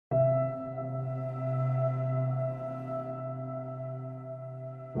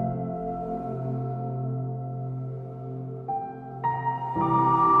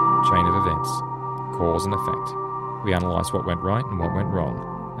events, cause and effect. We analyse what went right and what went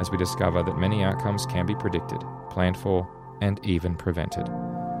wrong, as we discover that many outcomes can be predicted, planned for, and even prevented.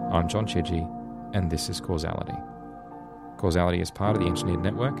 I'm John Chidgey, and this is Causality. Causality is part of the Engineered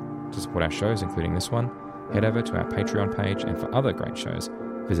Network. To support our shows, including this one, head over to our Patreon page, and for other great shows,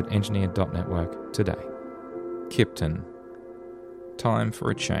 visit engineered.network today. Kipton. Time for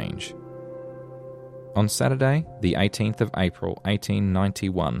a change. On Saturday, the 18th of April,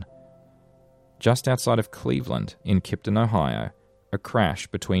 1891, just outside of Cleveland in Kipton, Ohio, a crash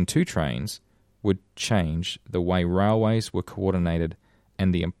between two trains would change the way railways were coordinated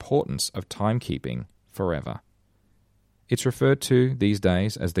and the importance of timekeeping forever. It's referred to these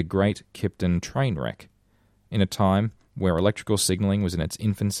days as the Great Kipton Train Wreck. In a time where electrical signalling was in its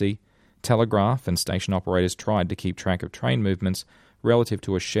infancy, telegraph and station operators tried to keep track of train movements relative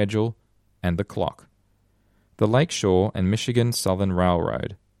to a schedule and the clock. The Lakeshore and Michigan Southern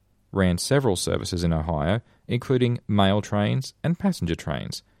Railroad ran several services in Ohio, including mail trains and passenger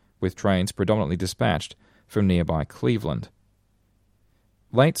trains, with trains predominantly dispatched from nearby Cleveland.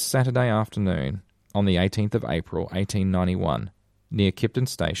 Late Saturday afternoon, on the 18th of April, 1891, near Kipton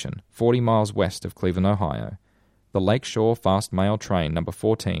Station, 40 miles west of Cleveland, Ohio, the Lakeshore Fast Mail Train No.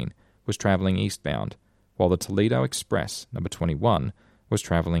 14 was traveling eastbound, while the Toledo Express No. 21 was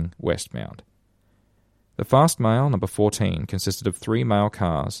traveling westbound. The Fast Mail No. 14 consisted of 3 mail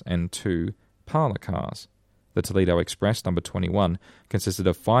cars and 2 parlor cars. The Toledo Express No. 21 consisted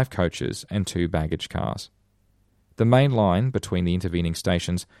of 5 coaches and 2 baggage cars. The main line between the intervening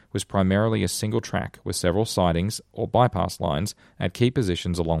stations was primarily a single track with several sidings or bypass lines at key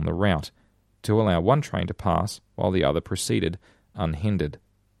positions along the route to allow one train to pass while the other proceeded unhindered.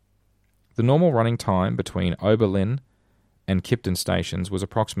 The normal running time between Oberlin and Kipton stations was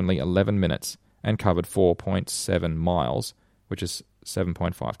approximately 11 minutes and covered 4.7 miles, which is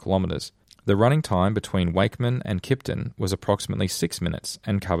 7.5 kilometers. The running time between Wakeman and Kipton was approximately 6 minutes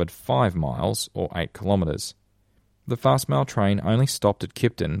and covered 5 miles or 8 kilometers. The fast mail train only stopped at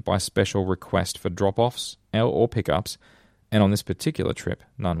Kipton by special request for drop-offs or pickups, and on this particular trip,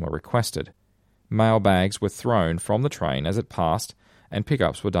 none were requested. Mail bags were thrown from the train as it passed, and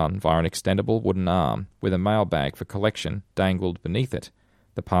pickups were done via an extendable wooden arm with a mail bag for collection dangled beneath it.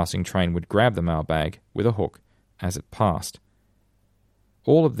 The passing train would grab the mail bag with a hook as it passed.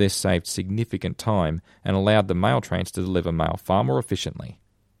 All of this saved significant time and allowed the mail trains to deliver mail far more efficiently.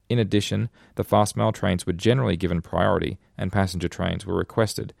 In addition, the fast mail trains were generally given priority, and passenger trains were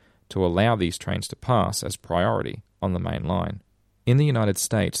requested to allow these trains to pass as priority on the main line. In the United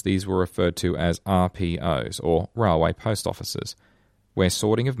States, these were referred to as RPOs, or Railway Post Offices, where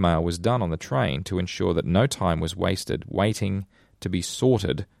sorting of mail was done on the train to ensure that no time was wasted waiting to be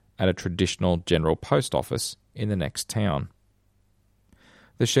sorted at a traditional general post office in the next town.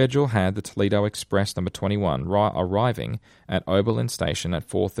 The schedule had the Toledo Express No. 21 arriving at Oberlin Station at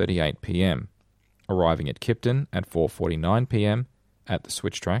 4:38 p.m., arriving at Kipton at 4:49 p.m. at the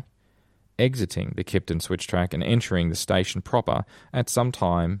switch track, exiting the Kipton switch track and entering the station proper at some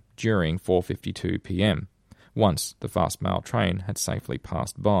time during 4:52 p.m., once the fast mail train had safely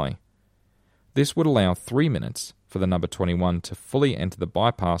passed by. This would allow 3 minutes for the number 21 to fully enter the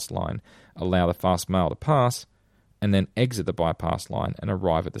bypass line, allow the fast mail to pass, and then exit the bypass line and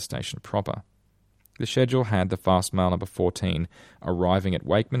arrive at the station proper. The schedule had the fast mail number 14 arriving at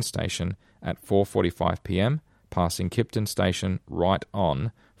Wakeman Station at 4:45 p.m., passing Kipton Station right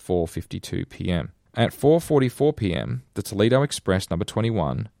on 4:52 p.m. At 4:44 p.m., the Toledo Express number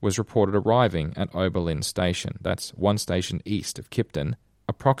 21 was reported arriving at Oberlin Station, that's one station east of Kipton,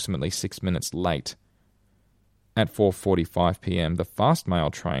 approximately 6 minutes late. At 4:45 p.m., the fast mail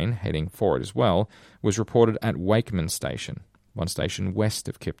train, heading for it as well, was reported at Wakeman Station, one station west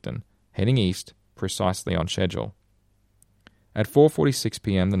of Kipton, heading east, precisely on schedule. At 4:46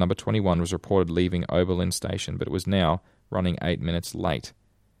 p.m., the number 21 was reported leaving Oberlin Station, but it was now running 8 minutes late.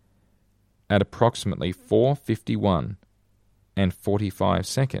 At approximately 4:51 and 45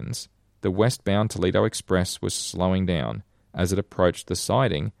 seconds, the westbound Toledo Express was slowing down as it approached the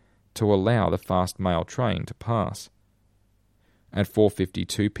siding to allow the fast mail train to pass. At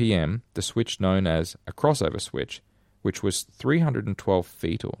 4:52 p.m., the switch known as a crossover switch, which was 312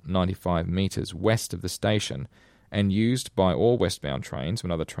 feet or 95 meters west of the station and used by all westbound trains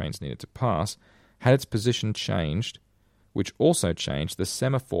when other trains needed to pass, had its position changed, which also changed the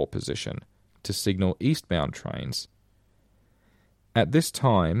semaphore position to signal eastbound trains. At this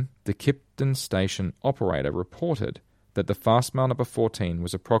time, the Kipton station operator reported that the fast mail number 14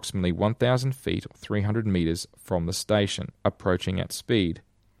 was approximately 1,000 feet or 300 meters from the station, approaching at speed,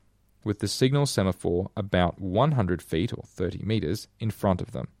 with the signal semaphore about 100 feet or 30 meters in front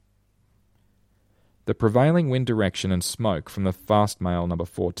of them. The prevailing wind direction and smoke from the fast mail number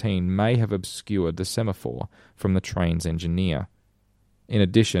 14 may have obscured the semaphore from the train's engineer. In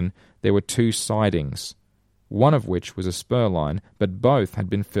addition, there were 2 sidings, one of which was a spur line, but both had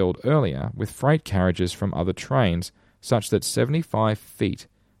been filled earlier with freight carriages from other trains, such that 75 feet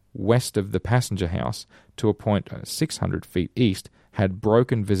west of the passenger house to a point 600 feet east had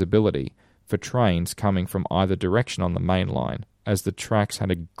broken visibility for trains coming from either direction on the main line, as the tracks had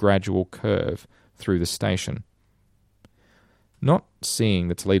a gradual curve through the station. Not seeing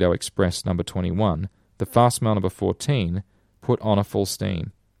the Toledo Express number 21, the fast mail number 14 put on a full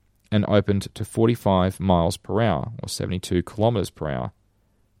steam and opened to 45 miles per hour, or 72 kilometers per hour,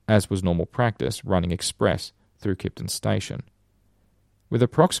 as was normal practice running express through Kipton Station. With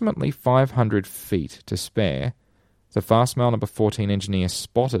approximately 500 feet to spare, the fast mail number 14 engineer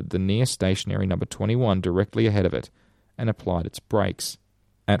spotted the near stationary number 21 directly ahead of it and applied its brakes.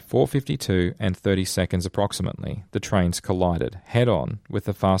 At 4:52 and 30 seconds approximately, the trains collided head-on with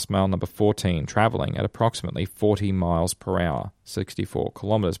the fast mail number 14 travelling at approximately 40 miles per hour, 64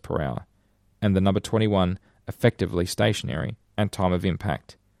 kilometers per hour, and the number 21 effectively stationary at time of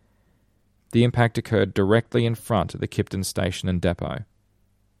impact. The impact occurred directly in front of the Kipton station and depot.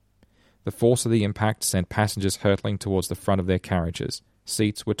 The force of the impact sent passengers hurtling towards the front of their carriages.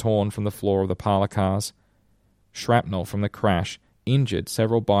 Seats were torn from the floor of the parlour cars. Shrapnel from the crash injured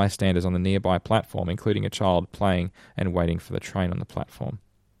several bystanders on the nearby platform, including a child playing and waiting for the train on the platform.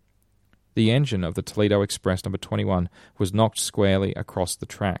 The engine of the Toledo Express number 21 was knocked squarely across the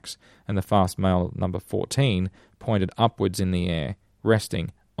tracks, and the fast mail number 14 pointed upwards in the air,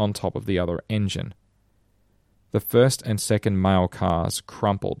 resting on top of the other engine. The first and second mail cars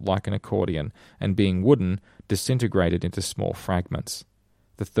crumpled like an accordion, and being wooden, disintegrated into small fragments.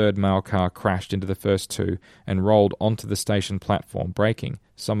 The third mail car crashed into the first 2 and rolled onto the station platform, breaking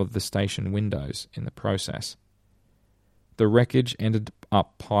some of the station windows in the process. The wreckage ended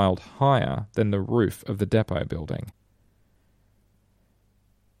up piled higher than the roof of the depot building.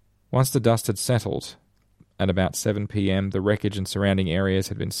 Once the dust had settled, at about 7 p.m., the wreckage and surrounding areas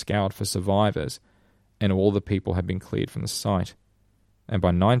had been scoured for survivors, and all the people had been cleared from the site. And by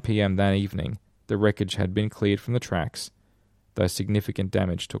 9 p.m. that evening, the wreckage had been cleared from the tracks, though significant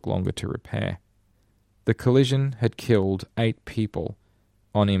damage took longer to repair. The collision had killed 8 people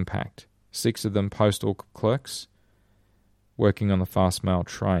on impact, 6 of them postal clerks working on the fast mail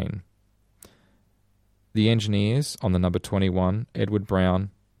train. The engineers on the number 21, Edward Brown,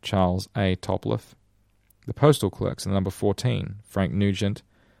 Charles A. Topliff. The postal clerks on the number 14, Frank Nugent,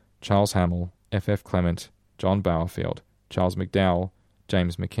 Charles Hamill, F. Clement, John Bowerfield, Charles McDowell,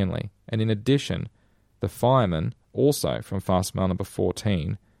 James McKinley, and in addition, the fireman, also from fast mail number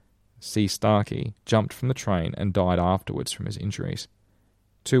 14, C. Starkey, jumped from the train and died afterwards from his injuries.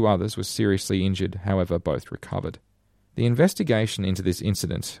 2 others were seriously injured, however both recovered. The investigation into this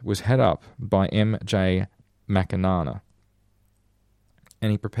incident was head up by M. J. McInerney,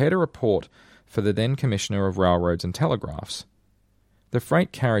 and he prepared a report for the then Commissioner of Railroads and Telegraphs. The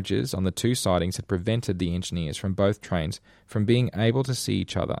freight carriages on the 2 sidings had prevented the engineers from both trains from being able to see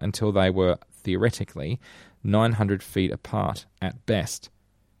each other until they were, theoretically, 900 feet apart at best.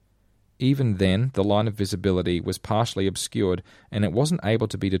 Even then, the line of visibility was partially obscured, and it wasn't able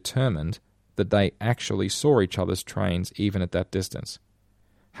to be determined that they actually saw each other's trains even at that distance.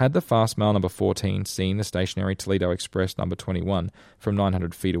 Had the fast mail number 14 seen the stationary Toledo Express number 21 from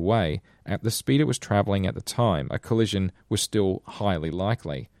 900 feet away, at the speed it was travelling at the time, a collision was still highly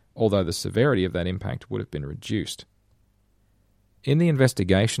likely, although the severity of that impact would have been reduced. In the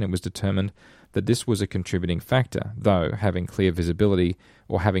investigation, it was determined that this was a contributing factor, though having clear visibility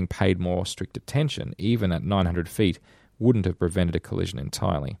or having paid more strict attention, even at 900 feet, wouldn't have prevented a collision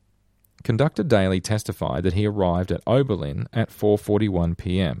entirely. Conductor Daly testified that he arrived at Oberlin at 4:41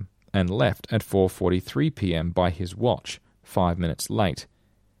 p.m. and left at 4:43 p.m. by his watch, 5 minutes late.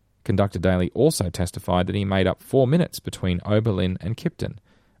 Conductor Daly also testified that he made up 4 minutes between Oberlin and Kipton,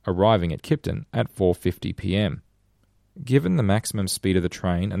 arriving at Kipton at 4:50 p.m. Given the maximum speed of the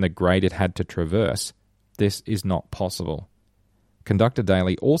train and the grade it had to traverse, this is not possible. Conductor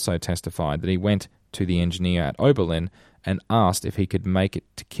Daly also testified that he went to the engineer at Oberlin and asked if he could make it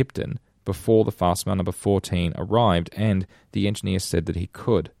to Kipton before the fast mail number 14 arrived, and the engineer said that he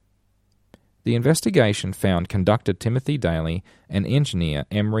could. The investigation found conductor Timothy Daly and engineer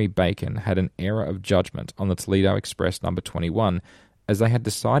Emery Bacon had an error of judgment on the Toledo Express number 21, as they had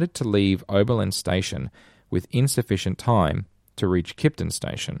decided to leave Oberlin Station with insufficient time to reach Kipton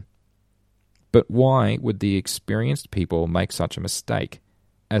Station. But why would the experienced people make such a mistake,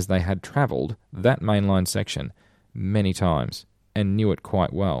 as they had travelled that mainline section many times and knew it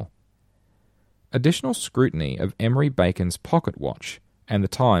quite well? Additional scrutiny of Emery Bacon's pocket watch and the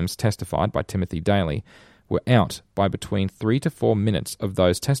times testified by Timothy Daly were out by between 3 to 4 minutes of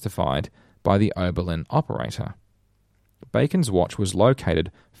those testified by the Oberlin operator. Bacon's watch was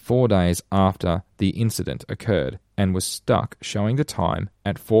located 4 days after the incident occurred and was stuck showing the time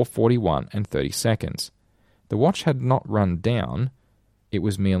at 4:41 and 30 seconds. The watch had not run down, it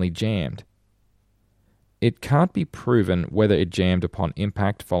was merely jammed. It can't be proven whether it jammed upon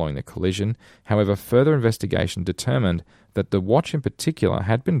impact following the collision. However, further investigation determined that the watch in particular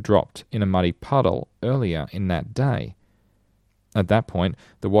had been dropped in a muddy puddle earlier in that day. At that point,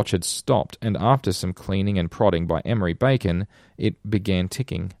 the watch had stopped, and after some cleaning and prodding by Emery Bacon, it began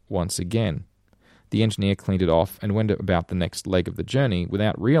ticking once again. The engineer cleaned it off and went about the next leg of the journey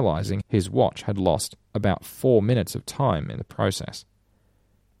without realizing his watch had lost about 4 minutes of time in the process.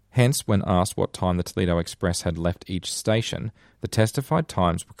 Hence, when asked what time the Toledo Express had left each station, the testified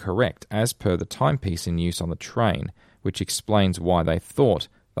times were correct as per the timepiece in use on the train, which explains why they thought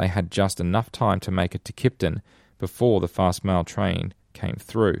they had just enough time to make it to Kipton before the fast mail train came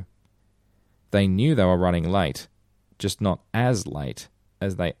through. They knew they were running late, just not as late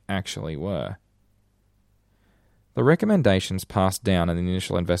as they actually were. The recommendations passed down in the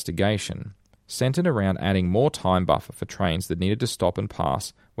initial investigation centered around adding more time buffer for trains that needed to stop and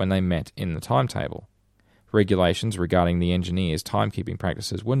pass when they met in the timetable. Regulations regarding the engineers' timekeeping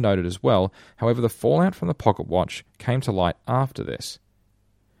practices were noted as well. However, the fallout from the pocket watch came to light after this.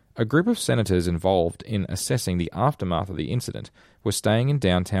 A group of senators involved in assessing the aftermath of the incident were staying in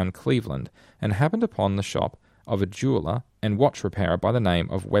downtown Cleveland and happened upon the shop of a jeweler and watch repairer by the name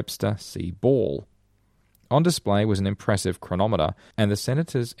of Webster C. Ball. On display was an impressive chronometer, and the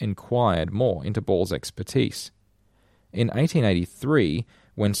senators inquired more into Ball's expertise. In 1883,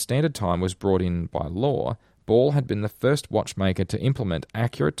 when standard time was brought in by law, Ball had been the first watchmaker to implement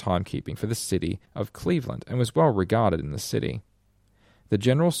accurate timekeeping for the city of Cleveland and was well regarded in the city. The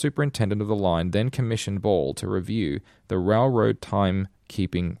general superintendent of the line then commissioned Ball to review the railroad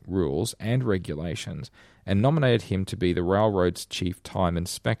timekeeping rules and regulations and nominated him to be the railroad's chief time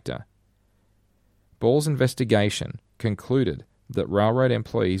inspector. Ball's investigation concluded that railroad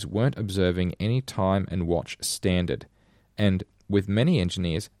employees weren't observing any time and watch standard, and with many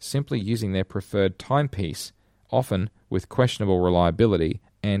engineers simply using their preferred timepiece, often with questionable reliability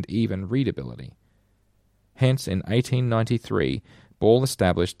and even readability. Hence, in 1893, Ball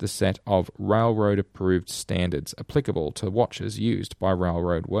established the set of railroad-approved standards applicable to watches used by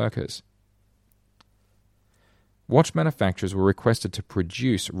railroad workers. Watch manufacturers were requested to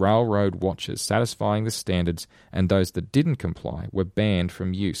produce railroad watches satisfying the standards, and those that didn't comply were banned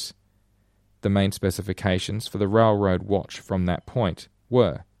from use. The main specifications for the railroad watch from that point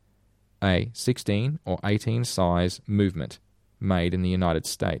were a 16 or 18 size movement made in the United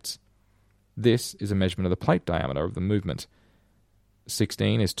States. This is a measurement of the plate diameter of the movement.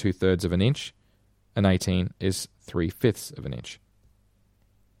 16 is 2/3 of an inch, and 18 is 3/5 of an inch.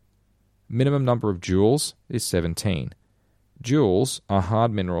 Minimum number of joules is 17. Joules are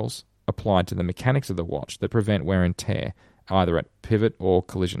hard minerals applied to the mechanics of the watch that prevent wear and tear, either at pivot or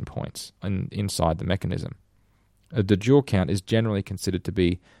collision points inside the mechanism. The joule count is generally considered to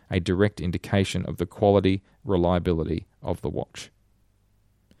be a direct indication of the quality, reliability of the watch.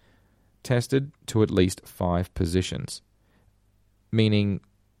 Tested to at least 5 positions, meaning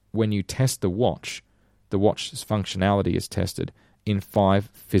when you test the watch's functionality is tested in 5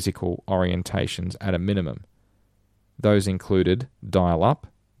 physical orientations at a minimum. Those included dial up,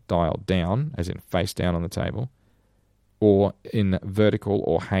 dial down, as in face down on the table, or in vertical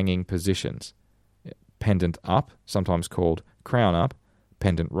or hanging positions. Pendant up, sometimes called crown up,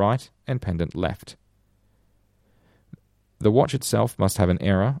 pendant right, and pendant left. The watch itself must have an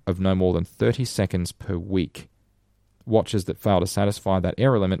error of no more than 30 seconds per week. Watches that fail to satisfy that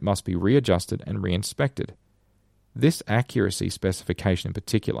error limit must be readjusted and reinspected. This accuracy specification in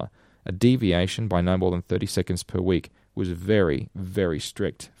particular, a deviation by no more than 30 seconds per week, was very, very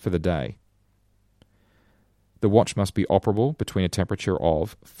strict for the day. The watch must be operable between a temperature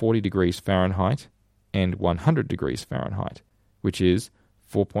of 40 degrees Fahrenheit and 100 degrees Fahrenheit, which is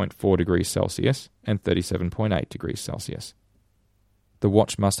 4.4 degrees Celsius and 37.8 degrees Celsius. The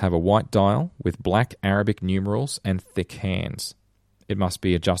watch must have a white dial with black Arabic numerals and thick hands. It must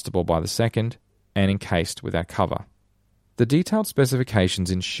be adjustable by the second and encased with our cover. The detailed specifications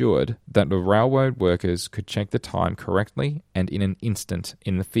ensured that the railroad workers could check the time correctly and in an instant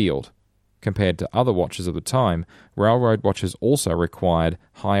in the field. Compared to other watches of the time, railroad watches also required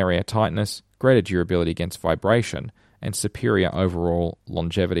higher air tightness, greater durability against vibration, and superior overall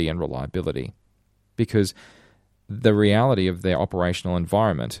longevity and reliability. Because the reality of their operational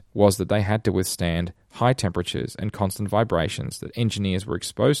environment was that they had to withstand high temperatures and constant vibrations that engineers were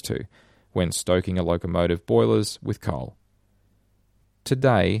exposed to when stoking a locomotive boilers with coal.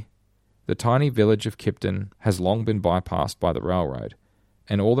 Today, the tiny village of Kipton has long been bypassed by the railroad,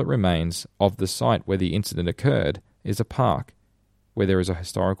 and all that remains of the site where the incident occurred is a park where there is a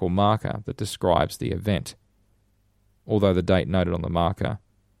historical marker that describes the event. Although the date noted on the marker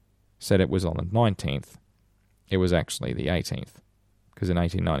said it was on the 19th, it was actually the 18th, because in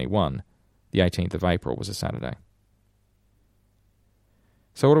 1891, the 18th of April was a Saturday.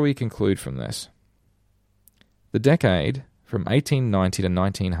 So what do we conclude from this? The decade from 1890 to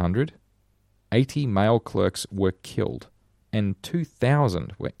 1900, 80 mail clerks were killed and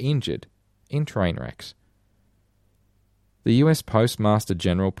 2,000 were injured in train wrecks. The US Postmaster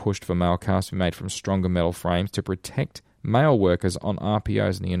General pushed for mail cars to be made from stronger metal frames to protect mail workers on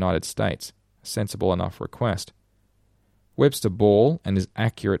RPOs in the United States, a sensible enough request. Webster Ball and his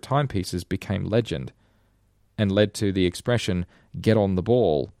accurate timepieces became legend and led to the expression, "get on the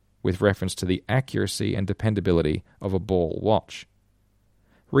ball," with reference to the accuracy and dependability of a ball watch.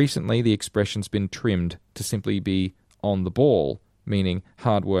 Recently, the expression's been trimmed to simply be on the ball, meaning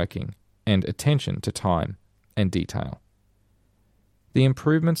hard-working and attention to time and detail. The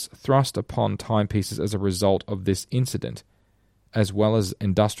improvements thrust upon timepieces as a result of this incident, as well as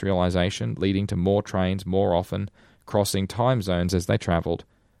industrialization leading to more trains more often crossing time zones as they travelled,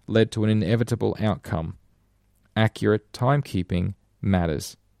 led to an inevitable outcome. Accurate timekeeping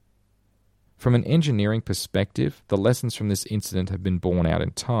matters. From an engineering perspective, the lessons from this incident have been borne out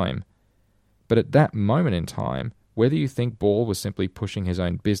in time. But at that moment in time, whether you think Ball was simply pushing his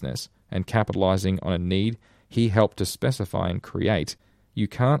own business and capitalizing on a need he helped to specify and create, you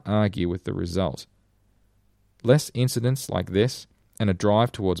can't argue with the result. Less incidents like this and a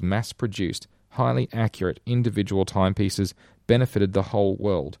drive towards mass-produced, highly accurate individual timepieces benefited the whole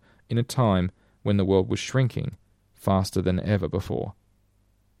world in a time when the world was shrinking faster than ever before.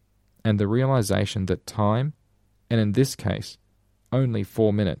 And the realization that time, and in this case, only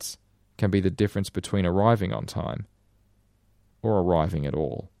 4 minutes, can be the difference between arriving on time or arriving at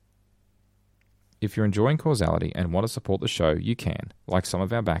all. If you're enjoying Causality and want to support the show, you can, like some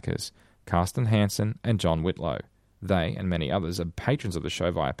of our backers, Carsten Hansen and John Whitlow. They and many others are patrons of the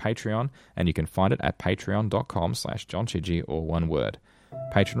show via Patreon, and you can find it at patreon.com/johnchidgey, or one word.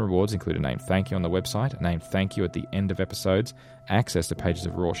 Patron rewards include a named thank you on the website, a named thank you at the end of episodes, access to pages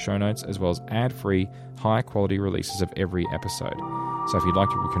of raw show notes, as well as ad-free, high-quality releases of every episode. So if you'd like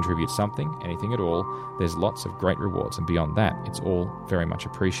to contribute something, anything at all, there's lots of great rewards, and beyond that, it's all very much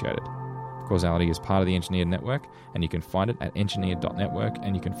appreciated. Causality is part of the Engineered Network, and you can find it at engineered.network,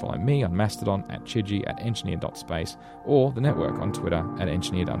 and you can follow me on Mastodon at Chidgey at engineered.space, or the network on Twitter at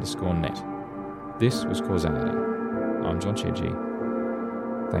engineered_net. This was Causality. I'm John Chidgey.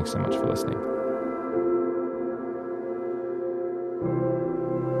 Thanks so much for listening.